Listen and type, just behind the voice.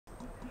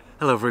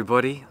Hello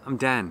everybody, I'm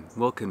Dan.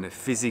 Welcome to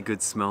Fizzy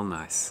Good Smell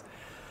Nice,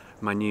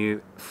 my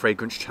new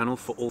fragrance channel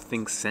for all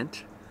things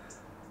scent.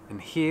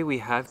 And here we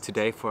have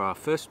today for our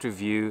first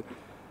review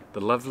the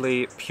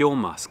lovely Pure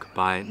Musc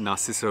by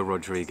Narciso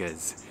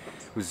Rodriguez.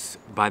 It was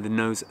by the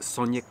nose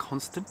Sonia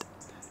Constant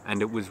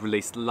and it was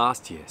released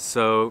last year.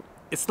 So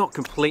it's not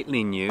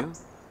completely new,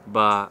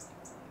 but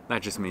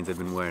that just means I've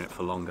been wearing it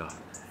for longer.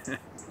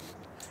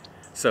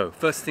 So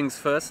first things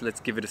first, let's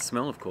give it a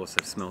smell. Of course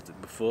I've smelled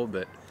it before,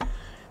 but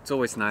it's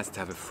always nice to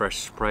have a fresh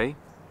spray.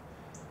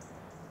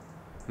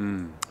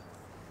 You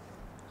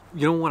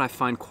know what I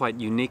find quite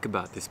unique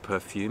about this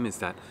perfume is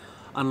that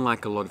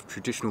unlike a lot of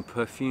traditional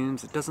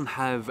perfumes, it doesn't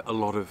have a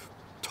lot of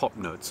top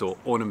notes or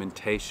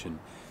ornamentation.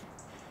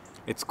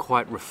 It's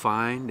quite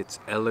refined, it's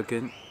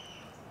elegant.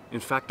 In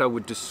fact, I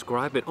would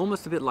describe it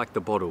almost a bit like the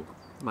bottle,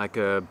 like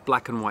a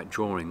black and white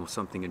drawing or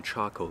something in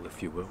charcoal,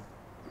 if you will.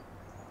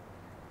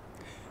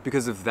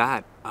 Because of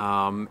that,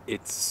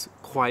 it's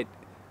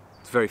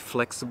very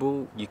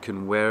flexible. You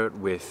can wear it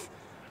with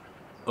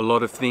a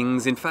lot of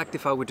things. In fact,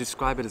 if I would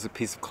describe it as a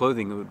piece of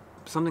clothing, it would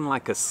be something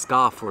like a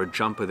scarf or a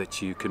jumper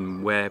that you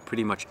can wear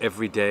pretty much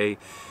every day.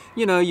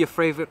 You know, your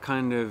favorite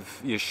kind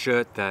of your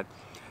shirt that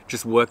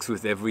just works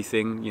with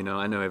everything. You know,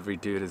 I know every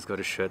dude has got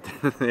a shirt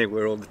that they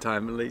wear all the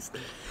time at least.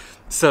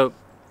 So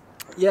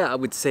yeah, I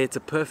would say it's a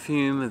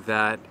perfume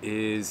that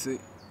is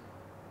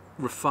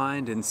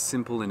refined and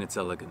simple in its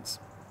elegance.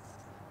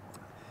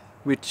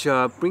 Which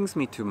brings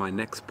me to my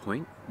next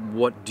point.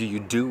 What do you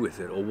do with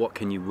it, or what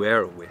can you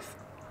wear it with?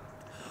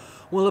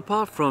 Well,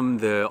 apart from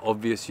the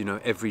obvious,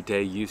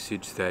 everyday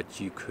usage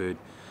that you could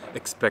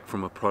expect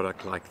from a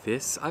product like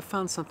this, I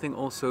found something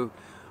also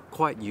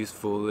quite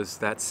useful is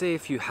that, say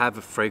if you have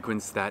a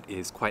fragrance that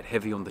is quite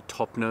heavy on the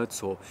top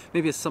notes, or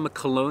maybe a summer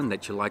cologne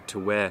that you like to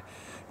wear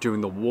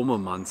during the warmer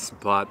months,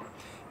 but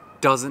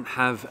doesn't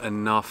have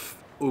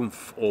enough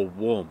oomph or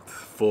warmth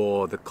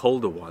for the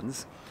colder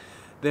ones,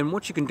 then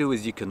what you can do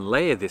is you can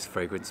layer this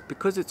fragrance.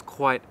 Because it's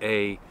quite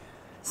a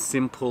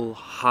simple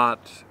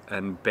heart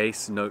and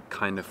base note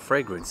kind of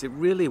fragrance, it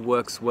really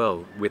works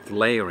well with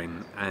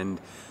layering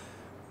and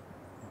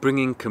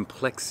bringing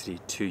complexity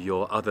to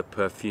your other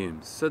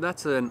perfumes. So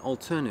that's an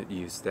alternate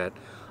use that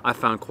I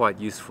found quite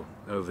useful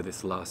over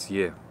this last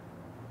year.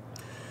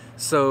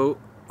 So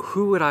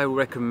who would I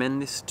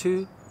recommend this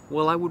to?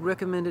 Well, I would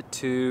recommend it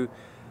to,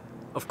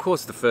 of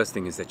course, the first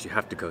thing is that you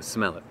have to go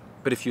smell it.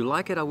 But if you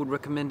like it, I would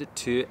recommend it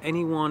to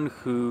anyone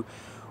who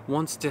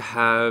wants to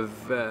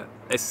have a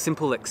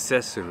simple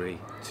accessory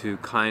to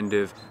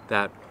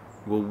that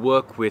will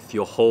work with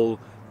your whole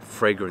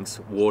fragrance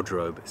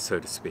wardrobe, so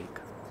to speak.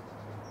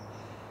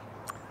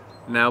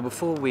 Now,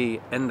 before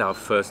we end our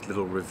first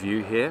little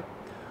review here,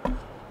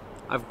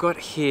 I've got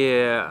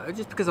here,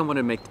 just because I want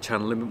to make the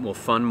channel a little bit more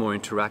fun, more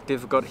interactive,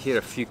 I've got here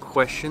a few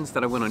questions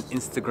that I went on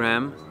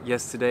Instagram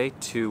yesterday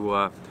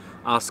to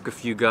ask a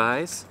few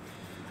guys.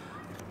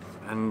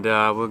 And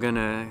we're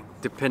gonna,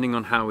 depending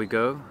on how we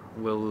go,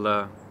 we'll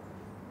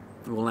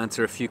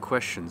answer a few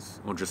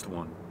questions, or just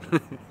one,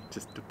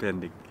 just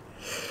depending.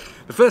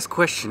 The first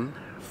question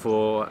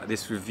for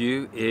this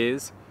review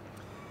is,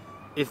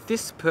 if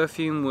this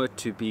perfume were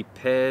to be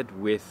paired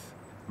with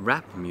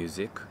rap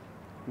music,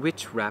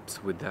 which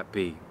raps would that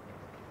be?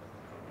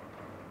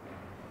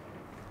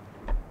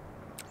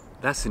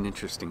 That's an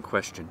interesting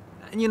question.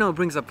 And it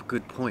brings up a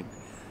good point.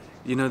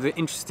 The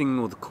interesting,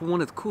 or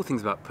one of the cool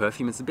things about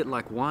perfume, it's a bit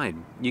like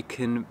wine. You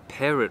can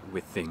pair it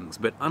with things,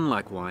 but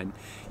unlike wine,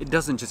 it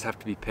doesn't just have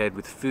to be paired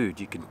with food.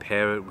 You can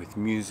pair it with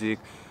music,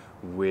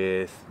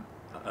 with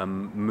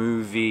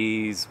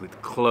movies,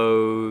 with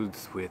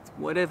clothes, with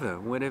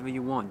whatever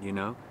you want,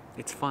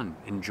 It's fun,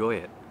 enjoy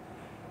it.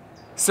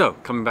 So,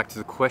 coming back to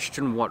the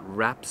question, what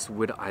wraps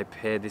would I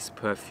pair this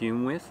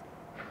perfume with?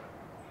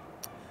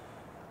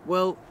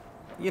 Well,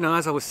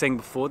 as I was saying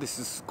before, this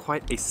is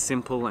quite a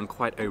simple and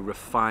quite a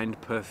refined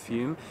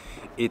perfume.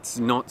 It's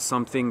not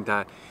something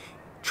that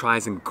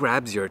tries and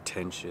grabs your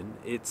attention.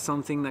 It's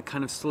something that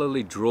kind of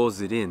slowly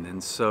draws it in.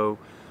 And so,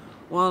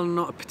 while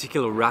not a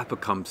particular rapper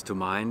comes to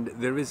mind,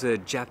 there is a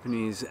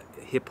Japanese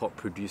hip-hop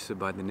producer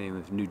by the name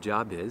of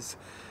Nujabes,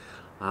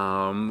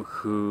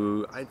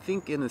 who I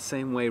think in the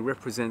same way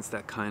represents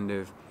that kind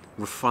of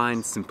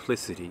refined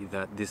simplicity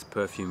that this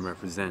perfume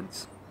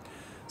represents.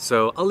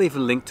 So I'll leave a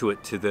link to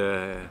it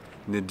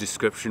in the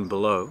description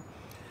below.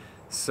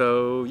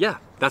 So yeah,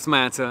 that's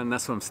my answer and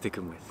that's what I'm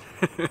sticking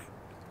with.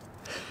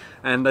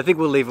 And I think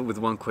we'll leave it with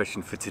one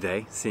question for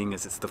today, seeing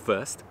as it's the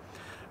first.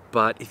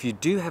 But if you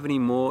do have any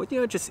more,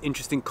 just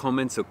interesting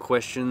comments or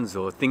questions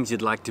or things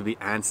you'd like to be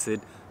answered,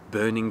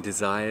 burning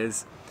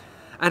desires,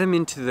 add them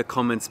into the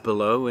comments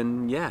below,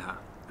 and yeah,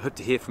 I hope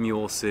to hear from you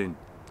all soon.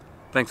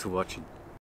 Thanks for watching.